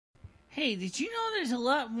Hey, did you know there's a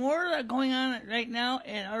lot more going on right now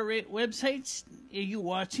at our websites? Are you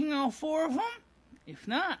watching all four of them? If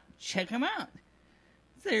not, check them out.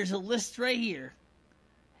 There's a list right here.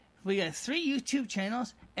 We got 3 YouTube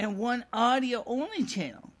channels and 1 audio-only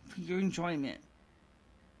channel for your enjoyment.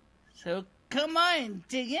 So come on,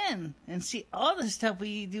 dig in, and see all the stuff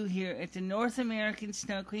we do here at the North American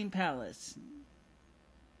Snow Queen Palace.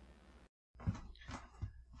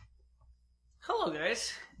 Hello,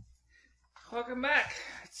 guys. Welcome back.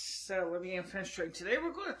 It's Lumi and French Trade. Today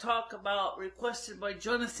we're going to talk about, requested by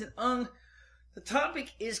Jonathan Ung, the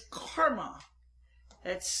topic is karma.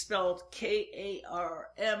 That's spelled K-A-R-M-A,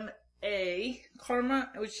 karma,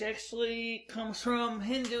 which actually comes from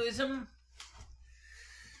Hinduism,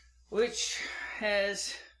 which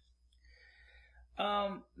has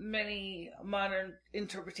many modern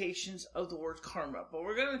interpretations of the word karma. But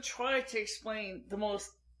we're going to try to explain the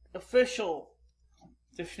most official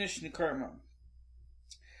definition of karma.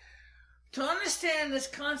 To understand this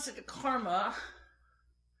concept of karma,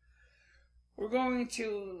 we're going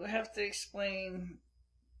to have to explain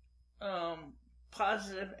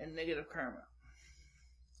positive and negative karma.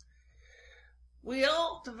 We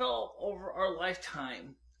all develop over our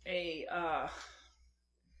lifetime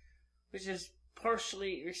which is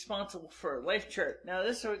partially responsible for a life chart. Now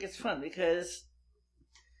this is where it gets fun because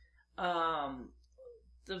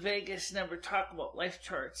the Vegas never talk about life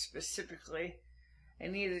charts specifically,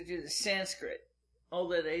 and neither do the Sanskrit,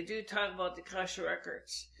 although they do talk about the Akasha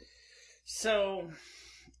records. So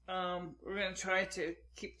we're going to try to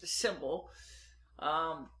keep this simple.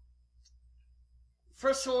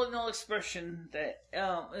 First of all, an old expression that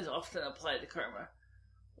is often applied to karma: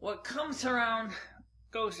 what comes around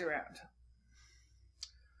goes around.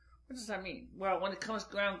 What does that mean? Well, when it comes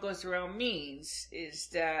around goes around means is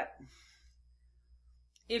that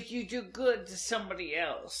if you do good to somebody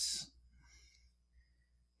else,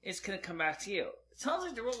 it's going to come back to you. It sounds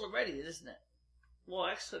like the rule already, doesn't it? Well,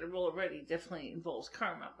 actually, the rule already definitely involves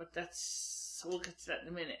karma, but we'll get to that in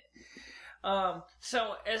a minute.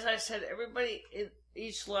 So, as I said, everybody in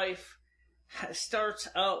each life starts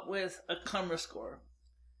out with a karma score.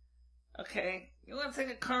 Okay? You want to think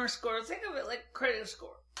of karma score, think of it like a credit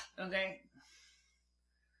score. Okay?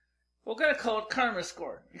 We're going to call it karma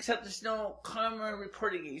score, except there's no karma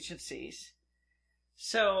reporting agencies.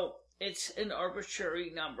 So, it's an arbitrary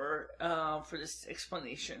number for this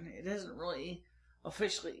explanation. It doesn't really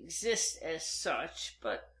officially exist as such,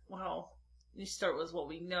 but, well, you start with what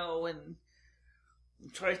we know and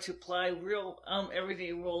try to apply real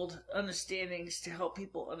everyday world understandings to help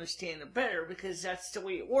people understand it better, because that's the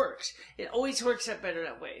way it works. It always works out better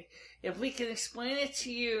that way. If we can explain it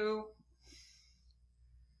to you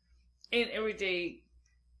in everyday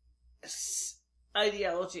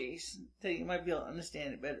ideologies, then you might be able to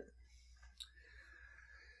understand it better.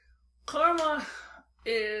 Karma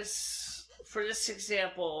is, for this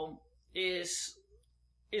example, is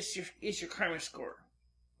your karma score.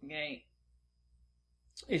 Okay?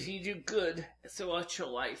 If you do good throughout your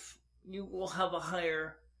life, you will have a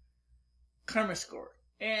higher karma score.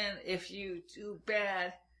 And if you do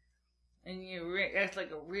bad and you act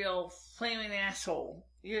like a real flaming asshole,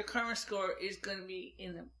 your karma score is going to be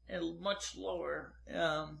in a much lower.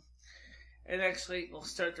 It actually will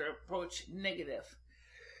start to approach negative.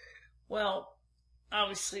 Well,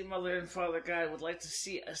 obviously, Mother and Father God would like to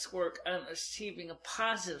see us work on achieving a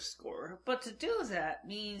positive score. But to do that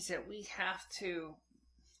means that we have to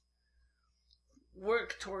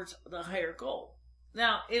work towards the higher goal.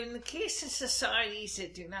 Now, in the case of societies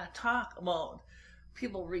that do not talk about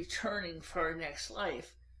people returning for our next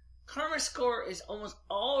life, karma score is almost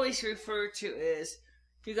always referred to as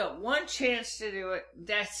you got one chance to do it,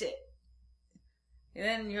 that's it. And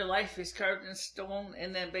then your life is carved in stone,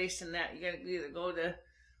 and then based on that, you're going to either go to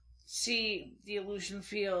see the illusion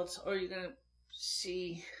fields, or you're going to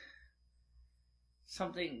see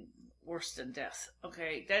something worse than death.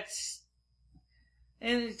 Okay,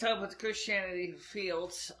 and you talk about the Christianity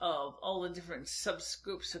fields of all the different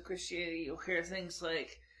subgroups of Christianity, you'll hear things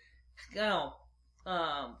like,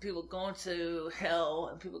 people going to hell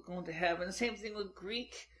and people going to heaven. The same thing with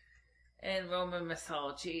Greek and Roman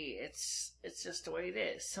mythology. It's just the way it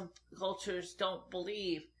is. Some cultures don't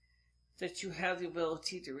believe that you have the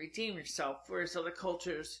ability to redeem yourself, whereas other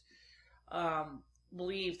cultures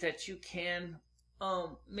believe that you can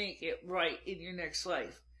make it right in your next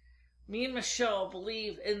life. Me and Michelle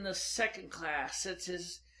believe in the second class.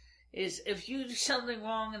 Is if you do something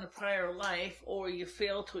wrong in a prior life, or you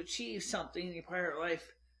fail to achieve something in your prior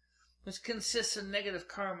life, which consists of negative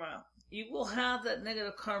karma, you will have that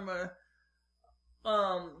negative karma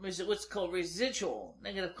what's called residual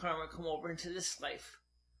negative karma come over into this life.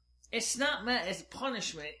 It's not meant as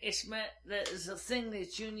punishment. It's meant that it's a thing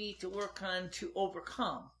that you need to work on to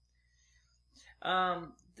overcome.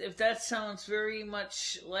 If that sounds very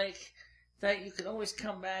much like that you can always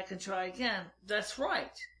come back and try again, that's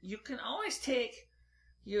right. You can always take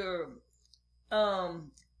your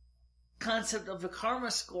concept of the karma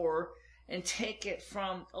score and take it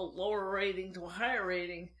from a lower rating to a higher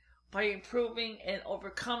rating by improving and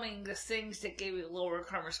overcoming the things that gave you a lower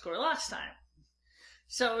karma score last time.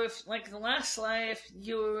 So if, like in the last life,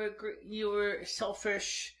 you were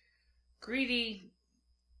selfish, greedy,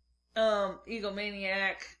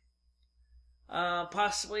 egomaniac,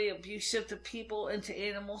 possibly abusive to people and to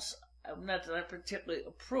animals. Not that I particularly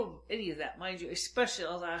approve of any of that, mind you, especially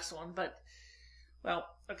the last one, but, well,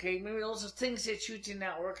 okay, maybe those are things that you did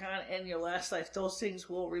not work on in your last life. Those things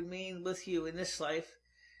will remain with you in this life.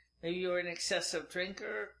 Maybe you're an excessive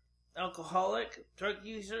drinker, alcoholic, drug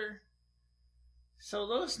user. So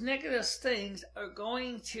those negative things are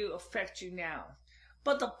going to affect you now.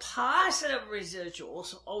 But the positive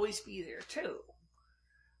residuals will always be there too.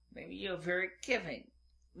 Maybe you're very giving.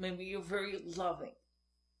 Maybe you're very loving.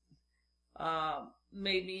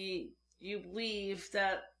 Maybe you believe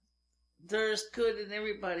that there's good in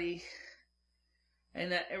everybody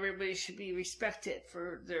and that everybody should be respected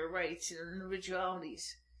for their rights and their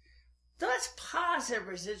individualities. That's positive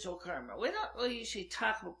residual karma. We don't really usually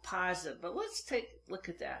talk about positive, but let's take a look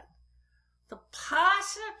at that. The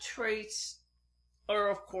positive traits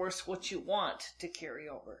are, of course, what you want to carry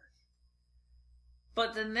over.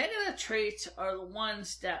 But the negative traits are the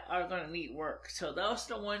ones that are going to need work. So those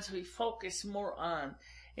are the ones we focus more on.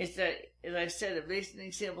 Is that, as I said, the basic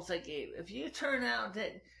examples I gave. If you turn out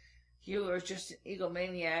that you are just an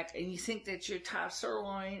egomaniac and you think that you're top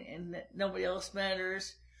sirloin and that nobody else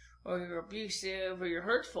matters, or you're abusive, or you're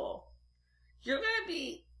hurtful, you're going to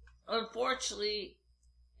be, unfortunately,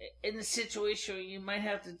 in the situation where you might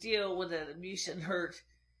have to deal with that abuse and hurt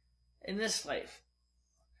in this life.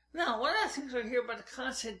 Now, one of the things we hear about the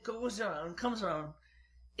concept goes around, comes around,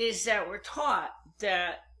 is that we're taught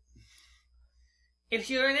that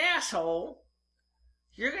if you're an asshole,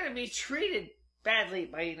 you're going to be treated badly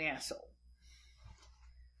by an asshole.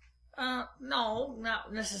 No,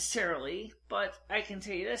 not necessarily, but I can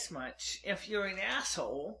tell you this much. If you're an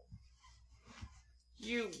asshole,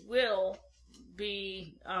 you will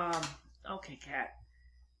be, okay, cat.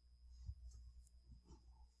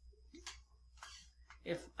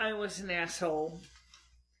 If I was an asshole,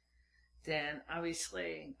 then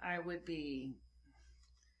obviously I would be,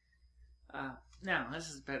 now this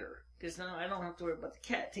is better, because now I don't have to worry about the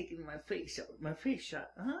cat taking my face shot,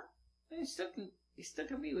 You still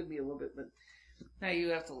can be with me a little bit, but now you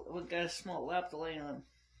have to, we've got a small lap to lay on.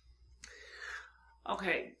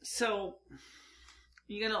 Okay, so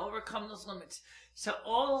you're going to overcome those limits. So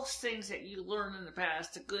all those things that you learned in the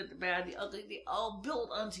past, the good, the bad, the ugly, they all build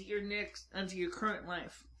onto your current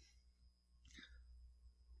life.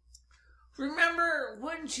 Remember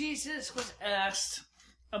when Jesus was asked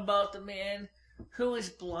about the man who was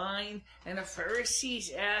blind, and the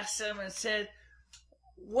Pharisees asked him and said,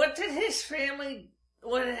 what did his family,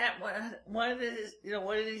 why is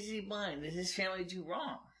he blind? Did his family do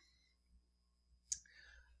wrong?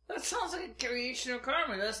 That sounds like a creation of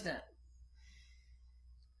karma, doesn't it?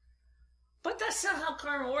 But that's not how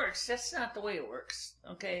karma works. That's not the way it works,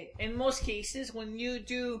 okay? In most cases, when you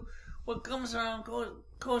do what comes around,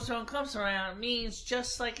 comes around, means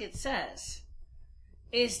just like it says,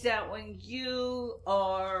 is that when you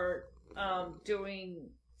are doing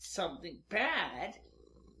something bad,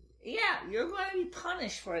 yeah, you're going to be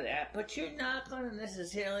punished for that, but you're not going to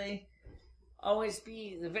necessarily always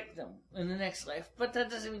be the victim in the next life. But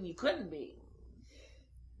that doesn't mean you couldn't be.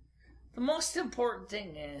 The most important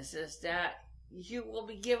thing is that you will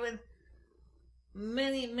be given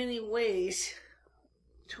many, many ways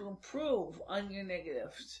to improve on your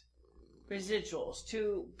negative residuals,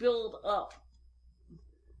 to build up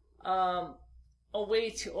a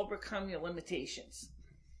way to overcome your limitations.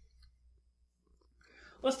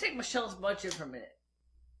 Let's take Michelle's budget for a minute.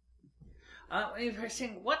 If you're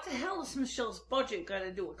saying, what the hell has Michelle's budget got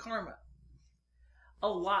to do with karma? A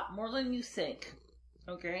lot more than you think.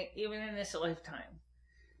 Okay? Even in this lifetime.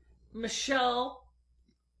 Michelle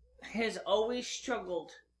has always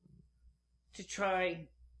struggled to try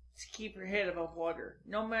to keep her head above water.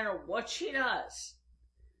 No matter what she does,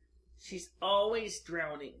 she's always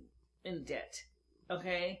drowning in debt.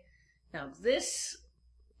 Okay? Now this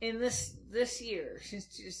year, since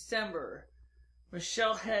December,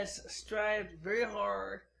 Michelle has strived very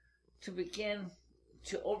hard to begin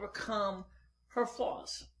to overcome her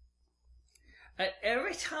flaws. At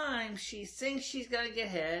every time she thinks she's going to get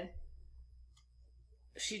ahead,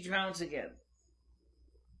 she drowns again.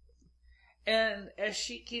 And as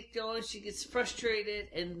she keeps going, she gets frustrated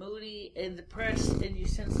and moody and depressed, and you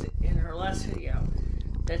sense it in her last video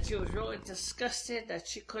that she was really disgusted that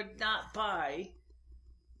she could not buy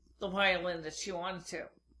the violin that she wanted to.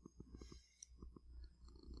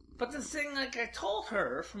 But the thing, like I told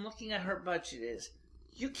her from looking at her budget, is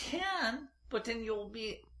you can, but then you'll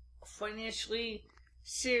be financially,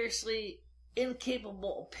 seriously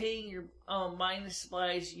incapable of paying your minor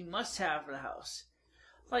supplies you must have for the house.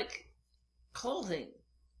 Like clothing,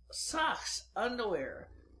 socks, underwear.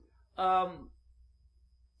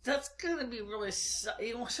 That's going to be really,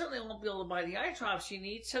 you certainly won't be able to buy the eye drops you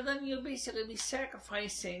need, so then you'll basically be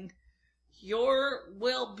sacrificing your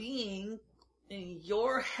well-being and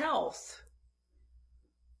your health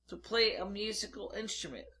to play a musical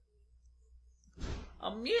instrument.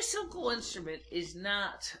 A musical instrument is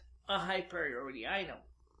not a high priority item.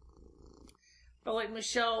 But like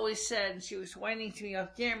Michelle always said, and she was whining to me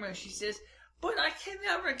off camera, she says, but I can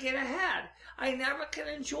never get ahead. I never can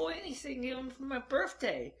enjoy anything even for my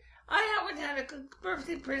birthday. I haven't had a good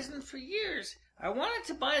birthday present for years. I wanted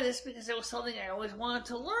to buy this because it was something I always wanted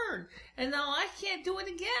to learn. And now I can't do it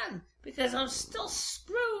again because I'm still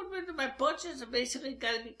screwed with my budgets have basically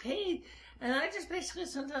got to be paid. And I just basically,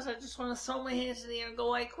 sometimes I just want to throw my hands in the air and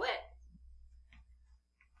go, I quit.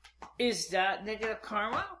 Is that negative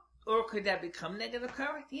karma? Or could that become negative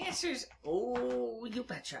karma? The answer is, oh, you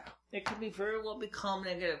betcha. It could be very well become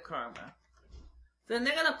negative karma. The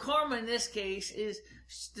negative karma in this case is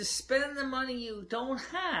to spend the money you don't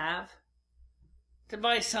have to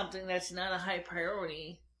buy something that's not a high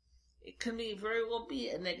priority. It can be very well be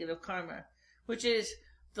a negative karma, which is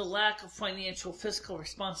the lack of financial fiscal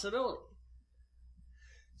responsibility.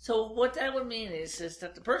 So what that would mean is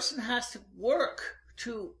that the person has to work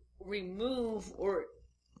to remove or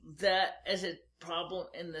that as a problem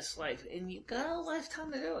in this life, and you've got a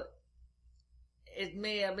lifetime to do it. It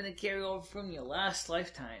may have been a carryover from your last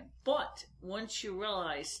lifetime, but once you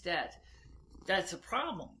realize that that's a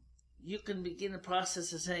problem, you can begin the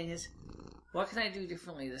process of saying is, what can I do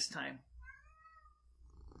differently this time?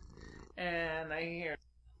 And I hear,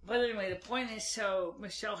 but anyway, the point is, so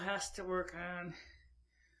Michelle has to work on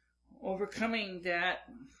overcoming that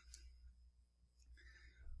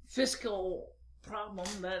fiscal problem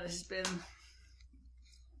that has been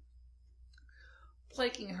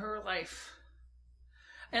plaguing her life.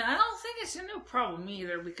 And I don't think it's a new problem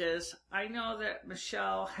either, because I know that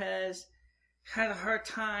Michelle has had a hard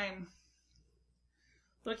time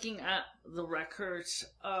looking at the records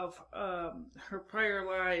of her prior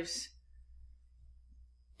lives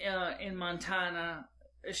in Montana.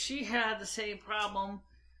 She had the same problem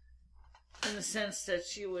in the sense that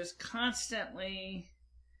she was constantly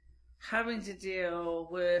having to deal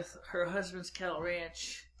with her husband's cattle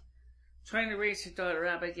ranch, trying to raise her daughter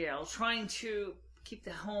Abigail, trying to keep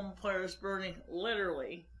the home fires burning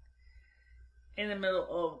literally in the middle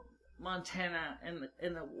of Montana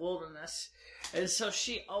in the wilderness. And so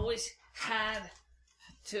she always had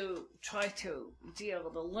to try to deal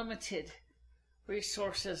with the limited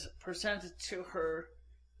resources presented to her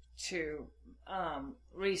to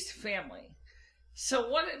raise the family. So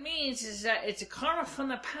what it means is that it's a karma from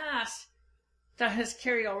the past that has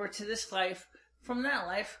carried over to this life from that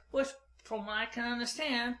life, which, from what I can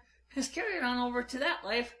understand, has carried on over to that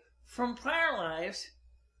life from prior lives,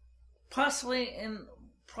 possibly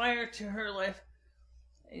prior to her life.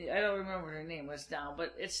 I don't remember what her name was now,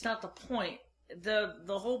 but it's not the point. The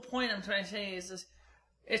whole point I'm trying to say is this: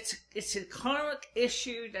 it's a karmic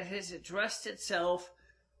issue that has addressed itself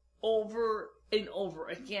over and over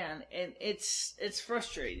again, and it's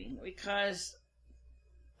frustrating because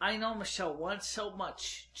I know Michelle wants so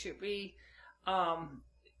much to be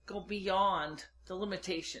go beyond the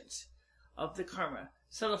limitations of the karma.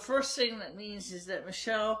 So the first thing that means is that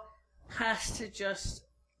Michelle has to just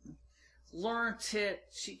learn that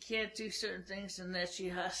she can't do certain things, and that she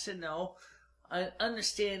has to know and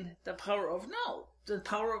understand the power of no. The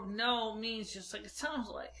power of no means just like it sounds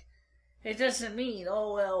like. It doesn't mean,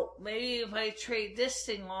 oh, well, maybe if I trade this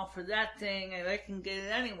thing off for that thing and I can get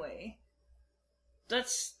it anyway. That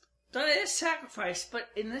is sacrifice, but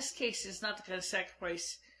in this case, it's not the kind of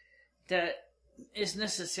sacrifice that is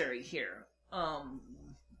necessary here.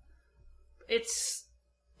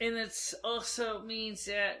 It's also means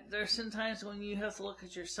that there's some times when you have to look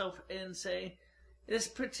at yourself and say, this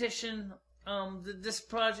petition, this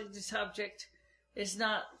project, this object is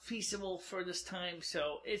not feasible for this time,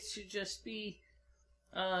 so it should just be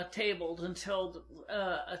tabled until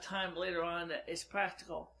a time later on that is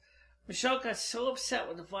practical. Michelle got so upset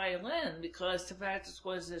with the violin because the fact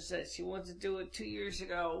was that she wanted to do it 2 years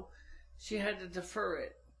ago. She had to defer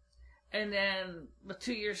it. And then, but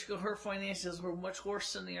 2 years ago, her finances were much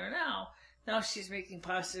worse than they are now. Now she's making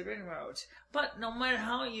positive inroads. But no matter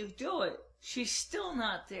how you do it, she's still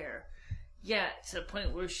not there yet to the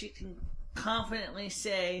point where she can confidently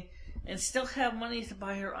say and still have money to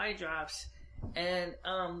buy her eye drops and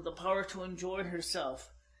the power to enjoy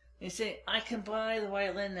herself. And say, I can buy the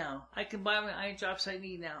violin now. I can buy my eye drops I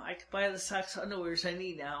need now. I can buy the socks underwears I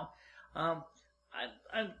need now.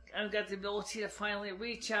 I've got the ability to finally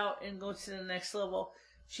reach out and go to the next level.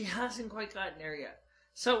 She hasn't quite gotten there yet.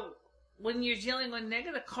 So when you're dealing with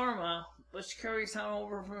negative karma, which carries on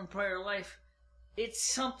over from a prior life,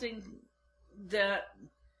 it's something that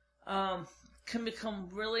can become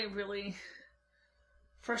really, really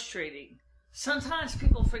frustrating. Sometimes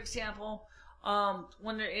people, for example,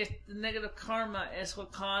 when if the negative karma is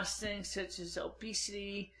what caused things such as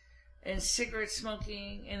obesity and cigarette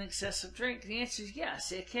smoking and excessive drink, the answer is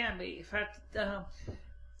yes, it can be. In fact,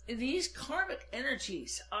 these karmic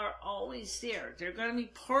energies are always there. They're going to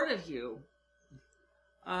be part of you,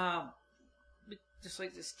 just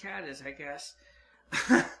like this cat is, I guess.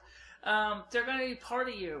 They're going to be part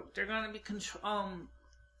of you. They're going to be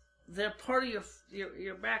they're part of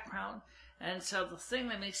your background. And so the thing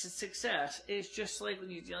that makes it success is just like when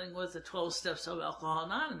you're dealing with the 12 steps of Alcoholics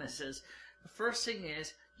Anonymous is, the first thing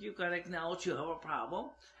is you've got to acknowledge you have a problem.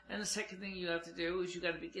 And the second thing you have to do is you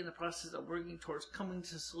got to begin the process of working towards coming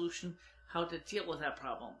to the solution, how to deal with that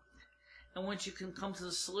problem. And once you can come to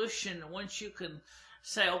the solution, once you can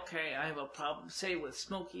say, okay, I have a problem, say with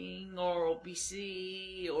smoking or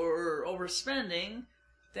obesity or overspending,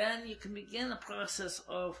 then you can begin the process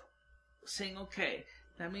of saying, okay,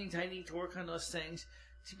 that means I need to work on those things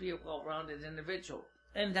to be a well-rounded individual.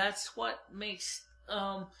 And that's what makes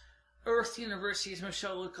Earth University, as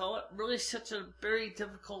Michelle would call it, really such a very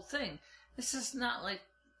difficult thing. This is not like,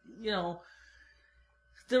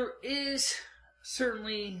 there is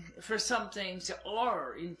certainly, for some things, there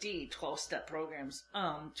are indeed 12-step programs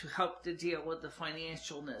to help to deal with the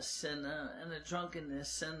financialness and the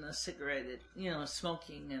drunkenness and the cigarette,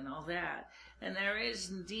 smoking and all that. And there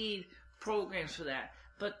is indeed programs for that.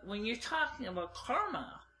 But when you're talking about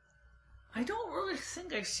karma, I don't really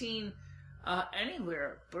think I've seen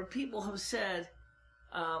anywhere where people have said,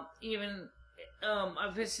 I've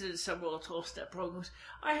visited several 12-step programs,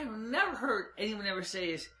 I have never heard anyone ever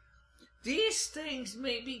say these things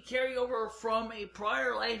may be carryover from a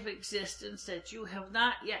prior life existence that you have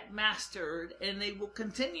not yet mastered, and they will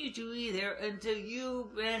continue to be there until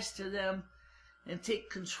you master them and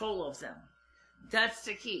take control of them. That's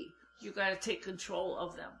the key. You got to take control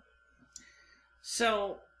of them.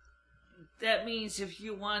 So that means if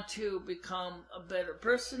you want to become a better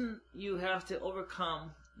person, you have to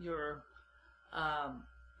overcome your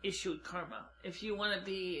issued karma. If you want to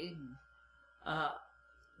be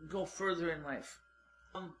go further in life,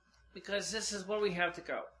 because this is where we have to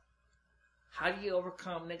go. How do you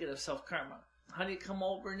overcome negative self-karma? How do you come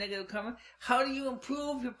over negative karma? How do you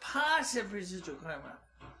improve your positive residual karma?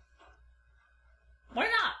 Why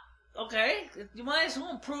not? Okay, you might as well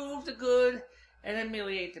improve the good and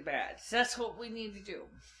ameliorate the bad. That's what we need to do.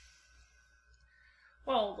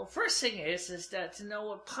 Well, the first thing is that to know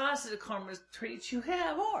what positive karma traits you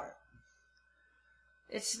have are.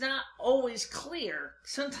 It's not always clear.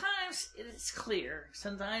 Sometimes it's clear.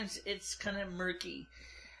 Sometimes it's kind of murky.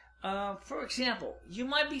 For example, you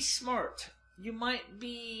might be smart. You might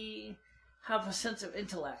have a sense of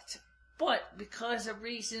intellect. But because of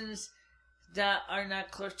reasons that are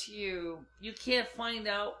not clear to you, you can't find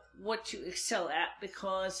out what to excel at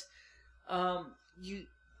because you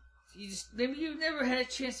just, maybe you've never had a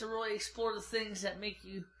chance to really explore the things that make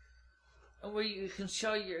you, where you can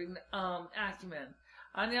show your acumen.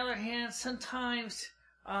 On the other hand, sometimes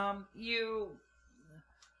you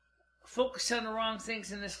focus on the wrong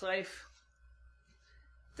things in this life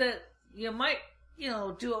that you might,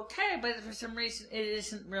 do okay, but for some reason it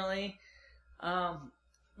isn't really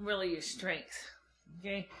your strength.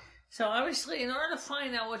 Okay? So obviously, in order to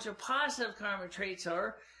find out what your positive karma traits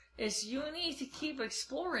are, is you need to keep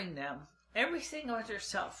exploring them. Everything about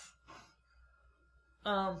yourself.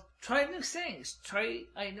 Try new things. Try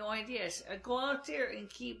new ideas. Go out there and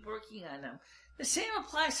keep working on them. The same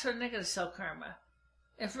applies for negative self-karma.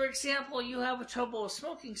 If, for example, you have trouble with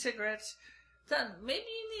smoking cigarettes, then maybe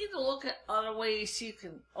you need to look at other ways you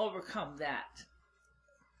can overcome that.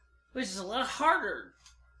 Which is a lot harder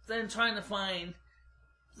than trying to find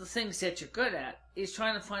the things that you're good at. Is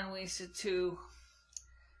trying to find ways to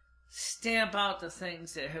stamp out the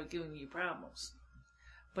things that have given you problems.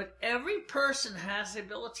 But every person has the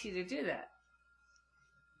ability to do that.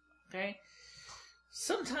 Okay?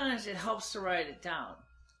 Sometimes it helps to write it down.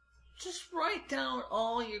 Just write down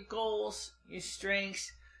all your goals, your strengths,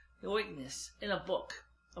 your weakness in a book,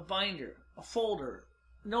 a binder, a folder,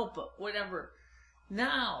 notebook, whatever.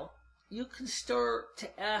 Now, you can start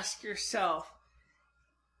to ask yourself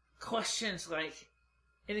questions like,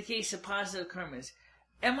 in the case of positive karmas,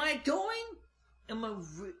 what am I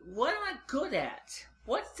good at?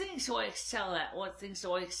 What things do I excel at? What things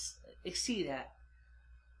do I exceed at?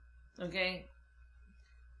 Okay?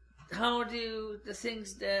 How do the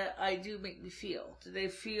things that I do make me feel? Do they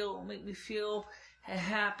make me feel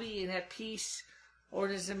happy and at peace? Or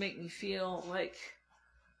does it make me feel like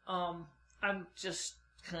I'm just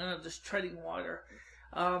kind of just treading water?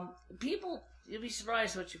 People, you'll be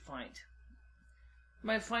surprised what you find. You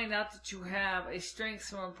might find out that you have a strength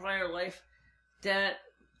from a prior life that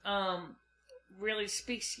really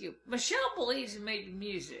speaks to you. Michelle believes in maybe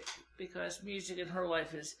music, because music in her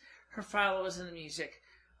life is, her father was into music.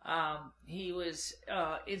 He was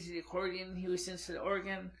into the accordion, he was into the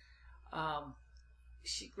organ.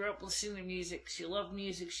 She grew up listening to music, she loved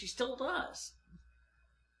music, she still does.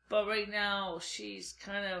 But right now, she's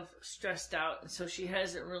kind of stressed out, and so she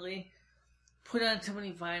hasn't really put on too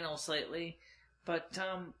many vinyls lately. But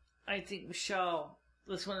I think Michelle,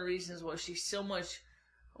 that's one of the reasons why she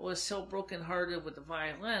was so brokenhearted with the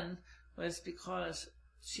violin, was because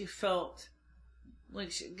she felt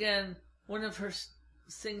like, again, one of her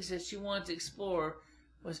things that she wanted to explore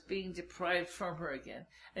was being deprived from her again.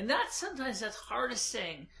 And that's sometimes the hardest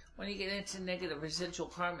thing when you get into negative residual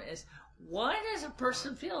karma is, why does a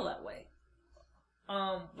person feel that way?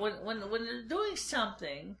 When they're doing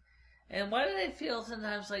something, and why do they feel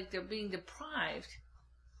sometimes like they're being deprived?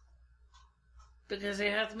 Because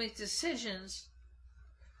they have to make decisions,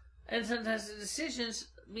 and sometimes the decisions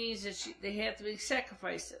means that they have to make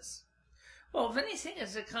sacrifices. Well, if anything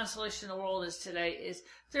is the consolation the world is today, is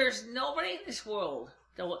there's nobody in this world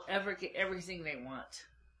that will ever get everything they want.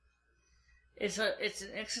 It's an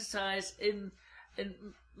exercise in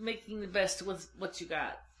making the best with what you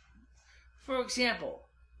got. For example,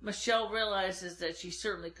 Michelle realizes that she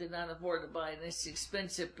certainly could not afford to buy this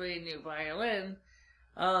expensive brand new violin,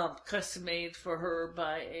 custom made for her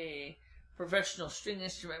by a professional string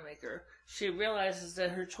instrument maker. She realizes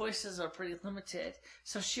that her choices are pretty limited,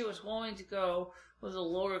 so she was willing to go with a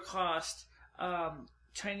lower cost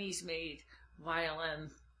Chinese made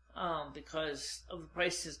violin because of the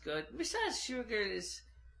price is good. Besides, she figured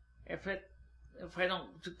if I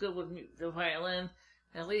don't do good with the violin,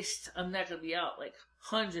 at least I'm not going to be out like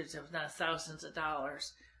hundreds, if not thousands of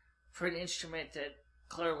dollars for an instrument that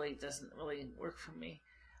clearly doesn't really work for me.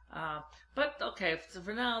 But okay, so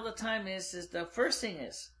for now, the time is the first thing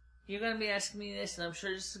is, you're going to be asking me this, and I'm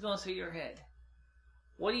sure this is going through your head.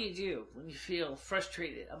 What do you do when you feel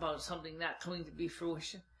frustrated about something not coming to be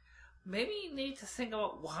fruition? Maybe you need to think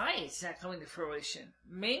about why it's not coming to fruition.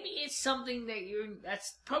 Maybe it's something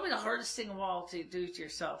that's probably the hardest thing of all to do to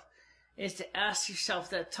yourself, is to ask yourself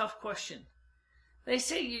that tough question. They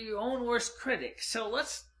say you're your own worst critic, so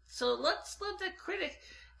let's let that critic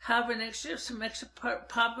have some extra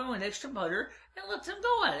popcorn and extra butter, and let them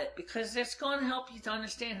go at it, because it's going to help you to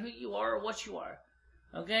understand who you are or what you are.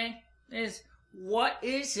 Okay? What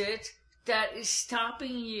is it that is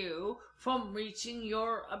stopping you from reaching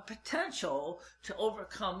your potential to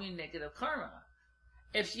overcome your negative karma?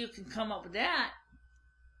 If you can come up with that,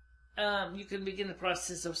 you can begin the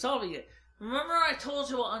process of solving it. Remember I told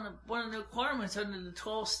you one of the requirements under the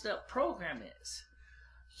 12-step program is,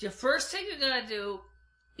 the first thing you got to do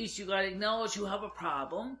is you got to acknowledge you have a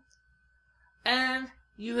problem, and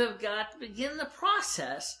you have got to begin the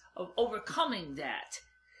process of overcoming that.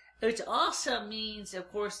 It also means, of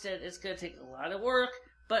course, that it's going to take a lot of work,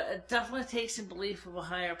 but it definitely takes some belief of a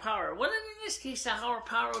higher power. Well, in this case, the higher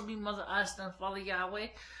power would be Mother Asna and Father Yahweh,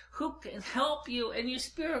 who can help you, and your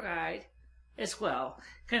spirit guide as well,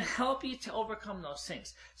 can help you to overcome those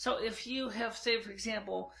things. So if you have, say, for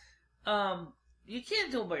example, you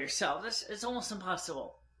can't do it by yourself. It's almost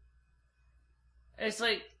impossible. It's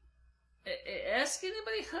like, ask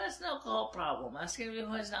anybody who has an alcohol problem. Ask anybody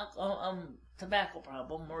who has an tobacco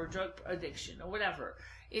problem or drug addiction or whatever.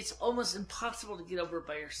 It's almost impossible to get over it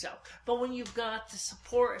by yourself. But when you've got the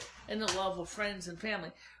support and the love of friends and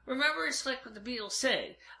family, remember, it's like what the Beatles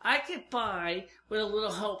say. I get by with a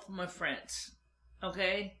little help from my friends.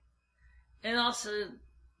 Okay? And also,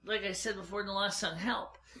 like I said before in the last song,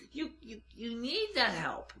 help. You need that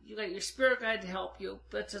help. You got your spirit guide to help you,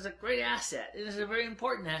 but it's a great asset. It is a very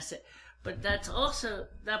important asset. But that's also,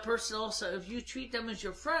 that person also, if you treat them as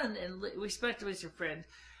your friend and respect them as your friend,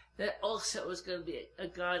 that also is going to be a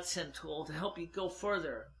godsend tool to help you go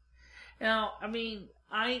further. Now, I mean,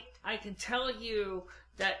 I can tell you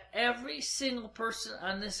that every single person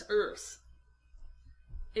on this earth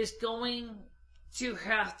is going to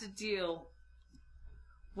have to deal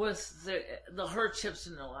with the hardships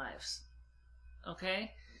in their lives.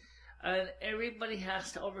 Okay? And everybody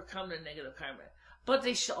has to overcome their negative karma. But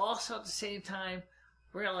they should also at the same time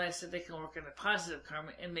realize that they can work on the positive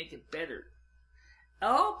karma and make it better.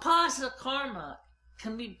 All positive karma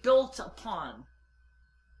can be built upon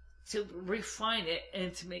to refine it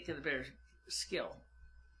and to make it a better skill.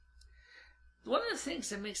 One of the things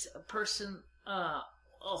that makes a person a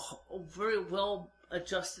very well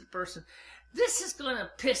adjusted person, this is going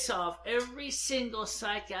to piss off every single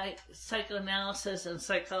psychoanalysis and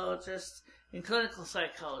psychologist and clinical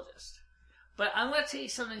psychologist. But I'm going to tell you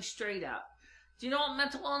something straight out. Do you know what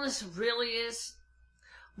mental illness really is?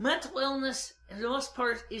 Mental illness, in the most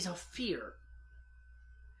part, is a fear.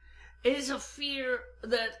 It is a fear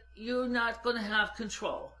that you're not going to have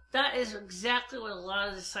control. That is exactly what a lot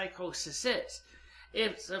of the psychosis is.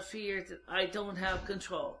 It's a fear that I don't have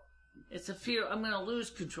control. It's a fear I'm going to lose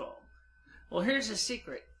control. Well, here's the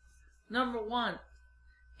secret. Number one,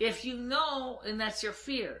 if you know, and that's your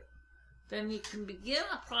fear, then you can begin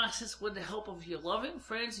a process with the help of your loving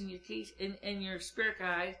friends and your and your spirit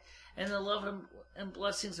guide and the love and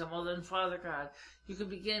blessings of Mother and Father God. You can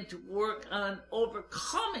begin to work on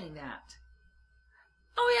overcoming that.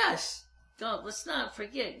 Oh yes, let's not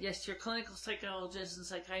forget, yes, your clinical psychologist and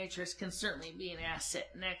psychiatrist can certainly be an asset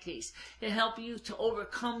in that case. It help you to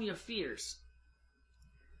overcome your fears.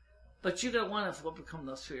 But you're going to want to overcome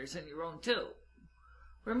those fears on your own too.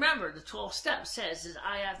 Remember, the 12 steps says is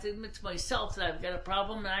I have to admit to myself that I've got a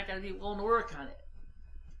problem and I got to be willing to work on it.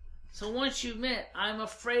 So once you admit, I'm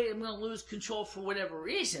afraid I'm going to lose control for whatever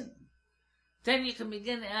reason, then you can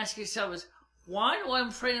begin to ask yourself is, why do I am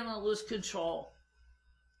afraid I'm going to lose control?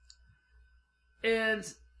 And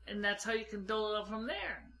that's how you can build it up from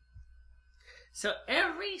there. So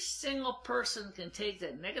every single person can take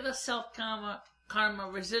that negative self-karma,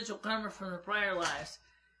 residual karma from the prior lives,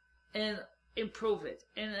 and improve it.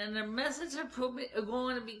 And the methods of improvement are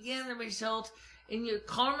going to begin to result in your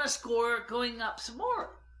karma score going up some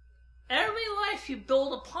more. Every life you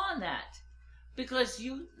build upon that, because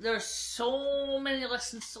there's so many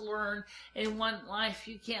lessons to learn in one life,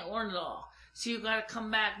 you can't learn it all. So you've got to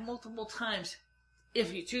come back multiple times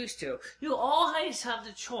if you choose to. You always have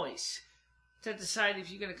the choice to decide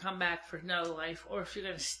if you're going to come back for another life or if you're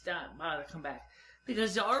going to stop bother to come back.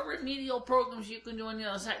 Because there are remedial programs you can do on the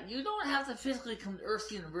other side. You don't have to physically come to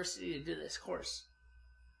Earth University to do this course.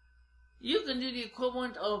 You can do the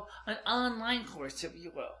equivalent of an online course, if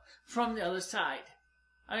you will, from the other side.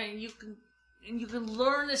 I mean, you can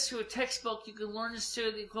learn this through a textbook. You can learn this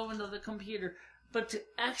through the equivalent of the computer. But to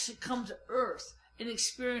actually come to Earth and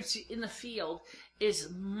experience it in the field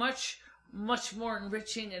is much, much more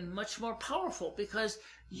enriching and much more powerful because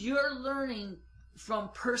you're learning from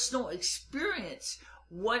personal experience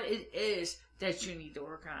what it is that you need to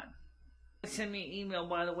work on. Send me an email,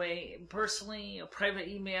 by the way, personally, a private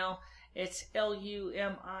email. It's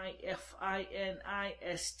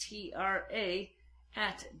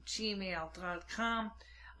lumifinistra@gmail.com.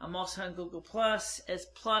 I'm also on Google Plus as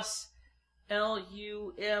plus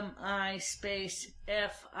LUMI space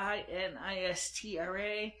FINISTRA,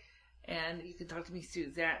 and you can talk to me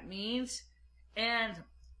through that means. And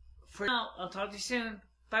for now, I'll talk to you soon.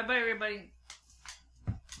 Bye-bye, everybody.